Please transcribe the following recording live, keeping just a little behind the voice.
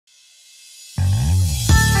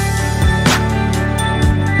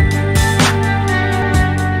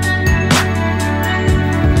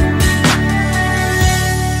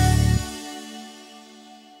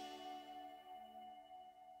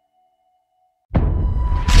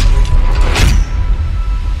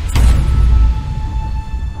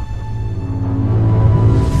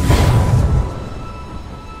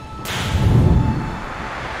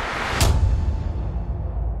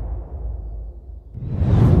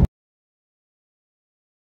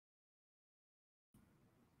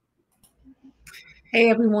Hey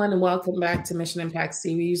everyone, and welcome back to Mission Impact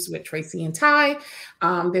Series with Tracy and Ty.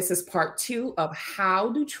 This is part 2 of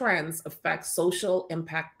how do trends affect social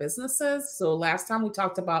impact businesses. So last time we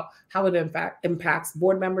talked about how it impacts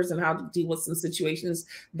board members and how to deal with some situations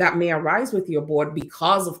that may arise with your board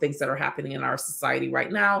because of things that are happening in our society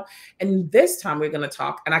right now. And this time we're going to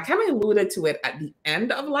talk, and I kind of alluded to it at the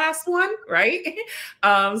end of last one, right?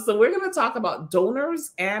 So we're going to talk about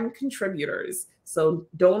donors and contributors. So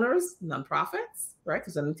donors, nonprofits, right?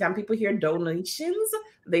 Because anytime people hear donations,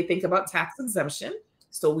 they think about tax exemption.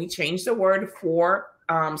 So we changed the word for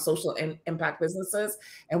social impact businesses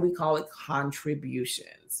and we call it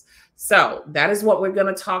contributions. So that is what we're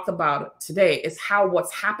going to talk about today, is how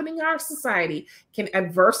what's happening in our society can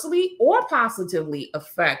adversely or positively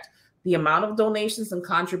affect the amount of donations and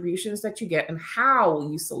contributions that you get and how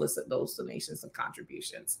you solicit those donations and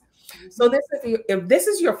contributions. So if this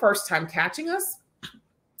is your first time catching us,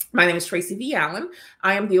 my name is Tracy V. Allen.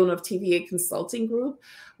 I am the owner of TVA Consulting Group,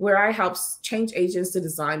 where I help change agents to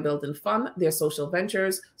design, build, and fund their social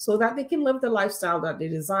ventures so that they can live the lifestyle that they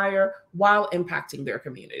desire while impacting their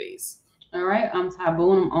communities. All right, I'm Ty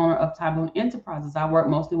Boone. I'm owner of Ty Boone Enterprises. I work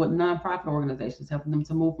mostly with nonprofit organizations, helping them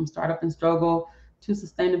to move from startup and struggle to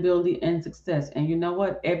sustainability and success. And you know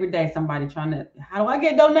what? Every day somebody trying to, how do I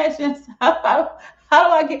get donations? How do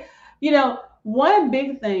I get, one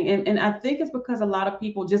big thing, and I think it's because a lot of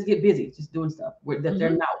people just get busy just doing stuff that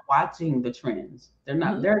they're not watching the trends. They're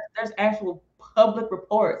not there's actual public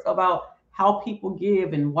reports about how people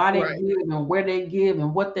give and why they give and where they give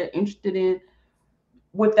and what they're interested in,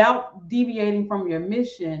 without deviating from your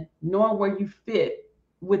mission, knowing where you fit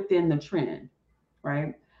within the trend,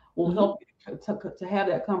 right? Will help you to have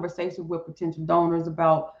that conversation with potential donors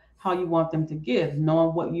about how you want them to give,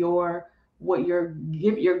 knowing what your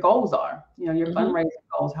goals are, your fundraising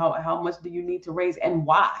goals. How much do you need to raise and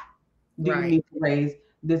why do you need to raise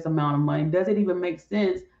this amount of money? Does it even make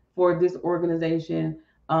sense for this organization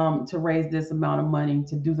to raise this amount of money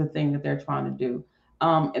to do the thing that they're trying to do?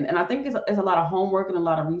 And I think it's a lot of homework and a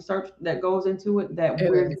lot of research that goes into it that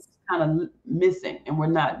we're just kind of missing, and we're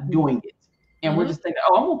not doing it. And we're just thinking,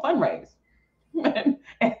 oh, I'm gonna fundraise.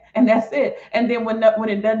 and that's it. And then when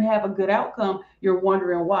it doesn't have a good outcome, you're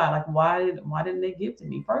wondering why. Like, why didn't they give to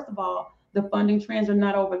me? First of all, the funding trends are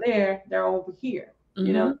not over there; they're over here.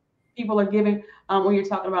 People are giving. When you're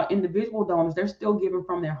talking about individual donors, they're still giving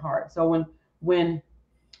from their heart. So when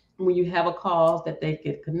you have a cause that they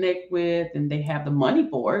could connect with and they have the money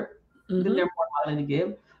for it, then they're more likely to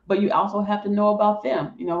give. But you also have to know about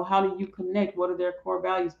them. How do you connect? What are their core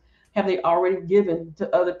values? Have they already given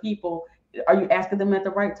to other people? Are you asking them at the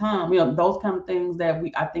right time? Those kind of things that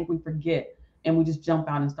I think we forget, and we just jump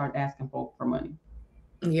out and start asking folks for money.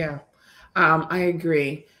 Yeah, I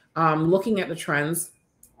agree. Looking at the trends,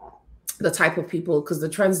 the type of people, because the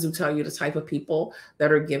trends do tell you the type of people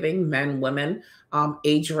that are giving, men, women,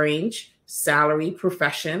 age range, salary,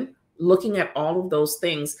 profession, looking at all of those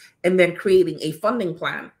things and then creating a funding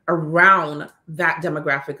plan around that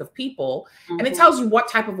demographic of people. And it tells you what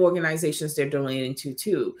type of organizations they're donating to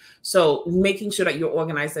too. So making sure that your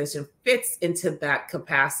organization fits into that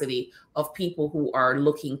capacity of people who are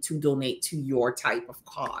looking to donate to your type of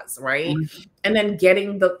cause, right? And then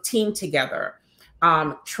getting the team together.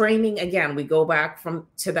 Training, again, we go back from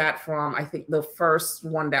I think the first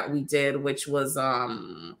one that we did, which was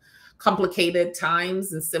complicated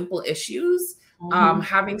times and simple issues.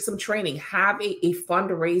 Having some training, have a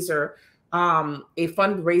fundraiser, a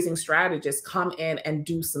fundraising strategist come in and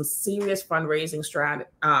do some serious fundraising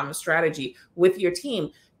strategy with your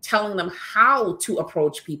team, telling them how to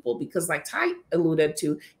approach people. Because like Ty alluded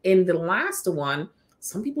to in the last one,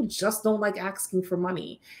 some people just don't like asking for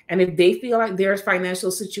money. And if they feel like their financial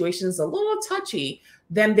situation is a little touchy,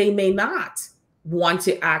 then they may not want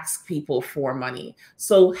to ask people for money.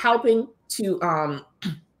 So helping to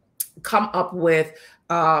come up with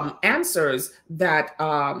answers that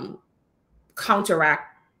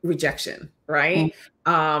counteract rejection, right?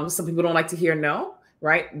 Some people don't like to hear no,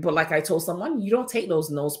 right? But like I told someone, you don't take those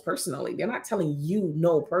no's personally. They're not telling you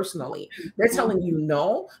no personally. They're telling you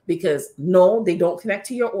no because no, they don't connect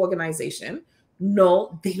to your organization.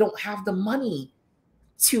 No, they don't have the money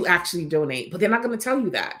to actually donate, but they're not going to tell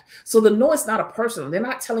you that. So the no is not a personal. They're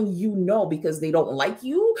not telling you no because they don't like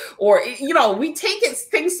you, or, we take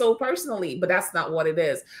things so personally, but that's not what it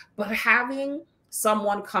is. But having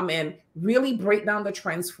someone come in, really break down the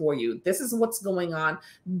trends for you. This is what's going on.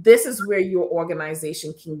 This is where your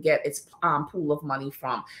organization can get its pool of money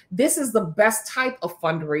from. This is the best type of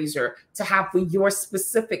fundraiser to have for your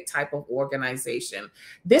specific type of organization.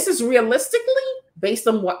 This is realistically based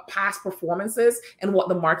on what past performances and what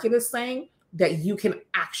the market is saying, that you can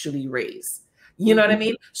actually raise. You know what I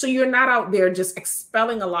mean? So you're not out there just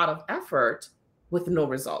expelling a lot of effort with no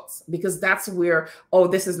results, because that's where, oh,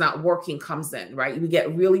 this is not working comes in, right? We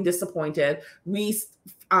get really disappointed. We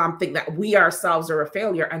think that we ourselves are a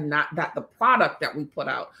failure and not that the product that we put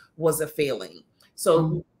out was a failing.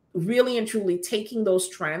 So really and truly taking those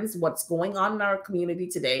trends, what's going on in our community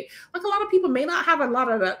today, like a lot of people may not have a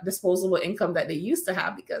lot of that disposable income that they used to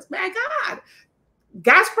have because, my God,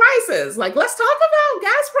 gas prices, like let's talk about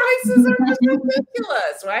gas prices are just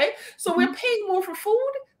ridiculous, right? So we're paying more for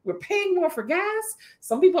food, we're paying more for gas.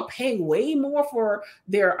 Some people are paying way more for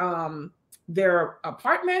their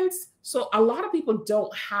apartments. So a lot of people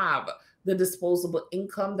don't have the disposable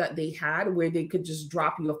income that they had where they could just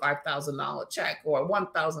drop you a $5,000 check or a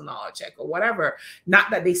 $1,000 check or whatever. Not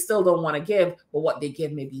that they still don't want to give, but what they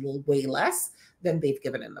give may be way less than they've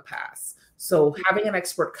given in the past. So having an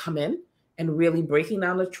expert come in and really breaking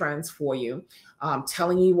down the trends for you,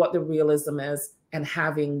 telling you what the realism is, and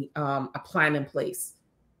having a plan in place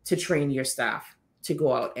to train your staff to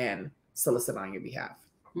go out and solicit on your behalf.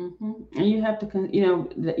 And you have to,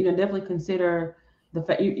 definitely consider the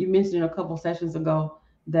fact you mentioned a couple sessions ago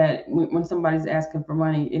that when somebody's asking for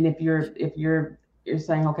money, and if you're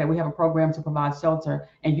saying, okay, we have a program to provide shelter,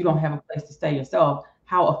 and you don't have a place to stay yourself,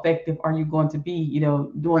 how effective are you going to be,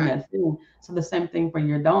 doing that thing? So the same thing for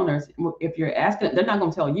your donors. If you're asking, they're not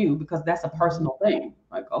going to tell you because that's a personal thing.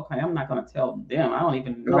 Like, okay, I'm not going to tell them. I don't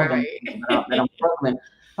even know them that I'm struggling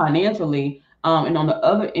financially. And on the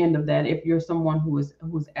other end of that, if you're someone who's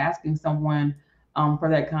asking someone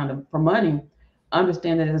for money,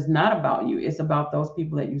 understand that it's not about you. It's about those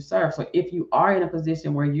people that you serve. So if you are in a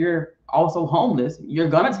position where you're also homeless, you're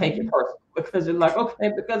gonna take it personal because you're like,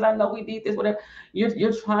 okay, because I know we need this, whatever.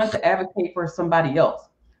 You're trying to advocate for somebody else.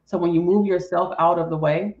 So when you move yourself out of the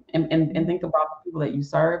way and think about the people that you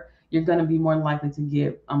serve, you're gonna be more likely to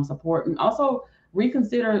give support, and also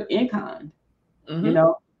reconsider in kind.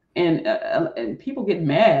 And people get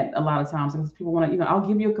mad a lot of times because people want to, I'll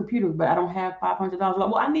give you a computer, but I don't have $500. Like,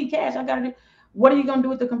 well, I need cash. I gotta do. What are you gonna do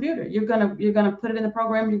with the computer? You're gonna put it in the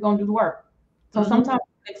program. You're gonna do the work. So sometimes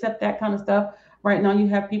accept that kind of stuff. Right now, you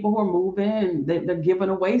have people who are moving and they're giving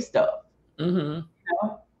away stuff. And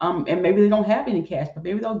maybe they don't have any cash, but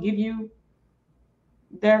maybe they'll give you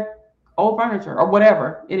their old furniture or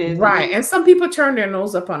whatever it is. Right. And some people turn their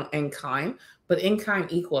nose up on in kind, but in kind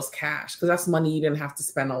equals cash because that's money you didn't have to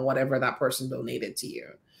spend on whatever that person donated to you.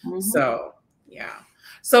 So yeah.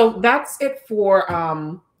 So that's it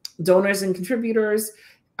for donors and contributors.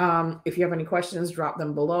 If you have any questions, drop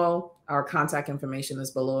them below. Our contact information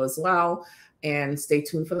is below as well. And stay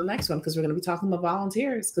tuned for the next one because we're going to be talking about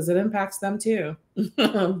volunteers because it impacts them too.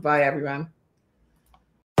 Bye, everyone.